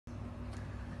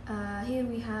Here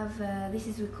we have,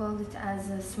 we call it as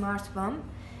a smart pump,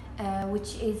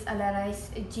 which is Alaris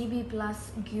GB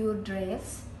plus geared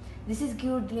rails. This is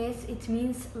geared rails. It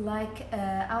means like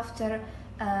after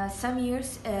some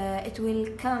years it will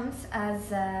comes as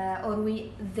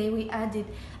they will add it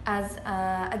as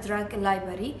a drug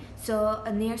library, so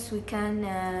a nurse we can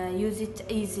use it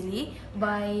easily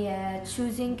by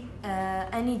choosing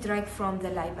any drug from the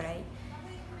library.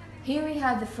 Here we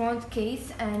have the front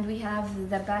case and we have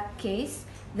the back case.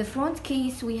 The front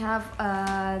case we have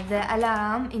the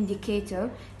alarm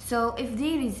indicator, so if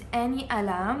there is any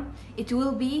alarm it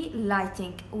will be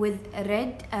lighting with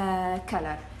red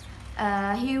color.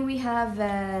 Here we have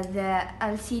the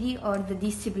LCD or the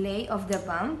display of the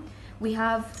pump. We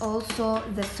have also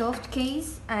the soft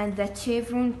case and the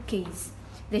chevron case.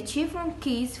 The chevron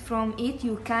case, from it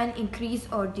you can increase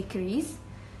or decrease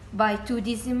by 2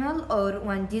 decimal or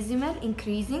 1 decimal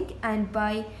increasing, and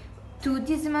by 2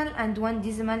 decimal and 1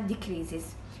 decimal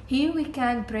decreases. Here we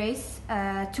can press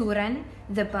to run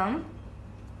the pump.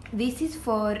 This is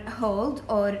for hold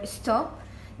or stop.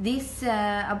 This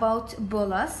about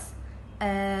bolus.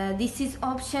 This is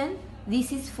option.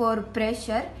 This is for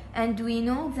pressure, and we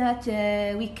know that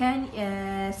we can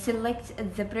select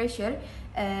the pressure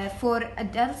for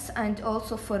adults and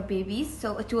also for babies,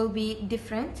 so it will be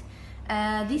different.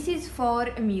 This is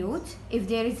for mute. If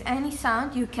there is any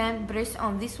sound you can press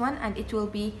on this one and it will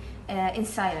be in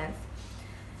silence.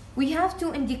 We have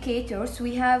 2 indicators.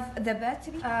 We have the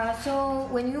battery. So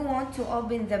when you want to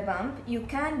open the pump, you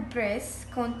can press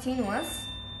continuous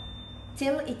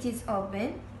till it is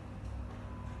open.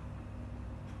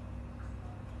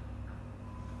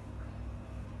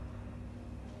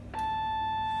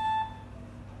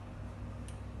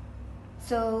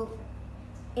 So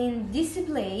in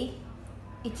display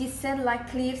it is set like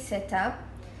clear setup.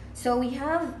 So we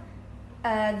have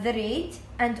the rate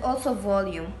and also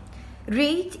volume.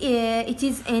 Rate it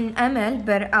is in ml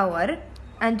per hour,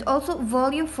 and also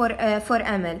volume for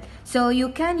ml. So you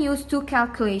can use 2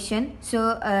 calculation.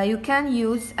 So you can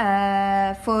use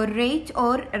for rate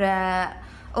or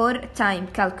time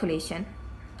calculation.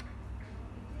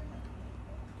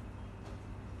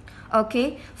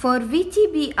 Okay, for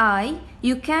VTBI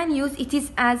you can use it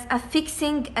is as a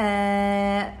fixing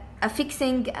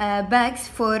bags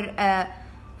for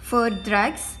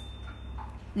drugs.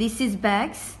 This is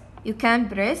bags you can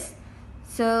press.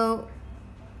 So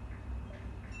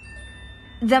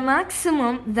the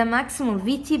maximum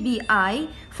VTBI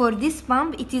for this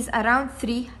pump it is around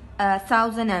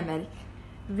 3000 ml.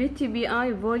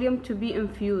 VTBI, volume to be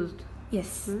infused.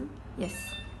 Yes. Yes.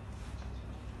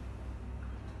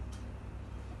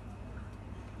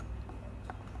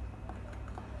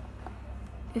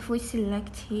 If we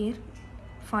select here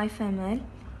 5 ml,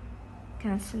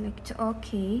 can select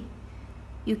OK.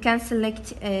 You can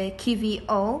select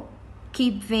KVO,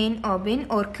 keep vein open,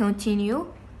 or continue.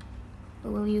 We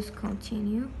will use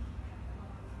continue.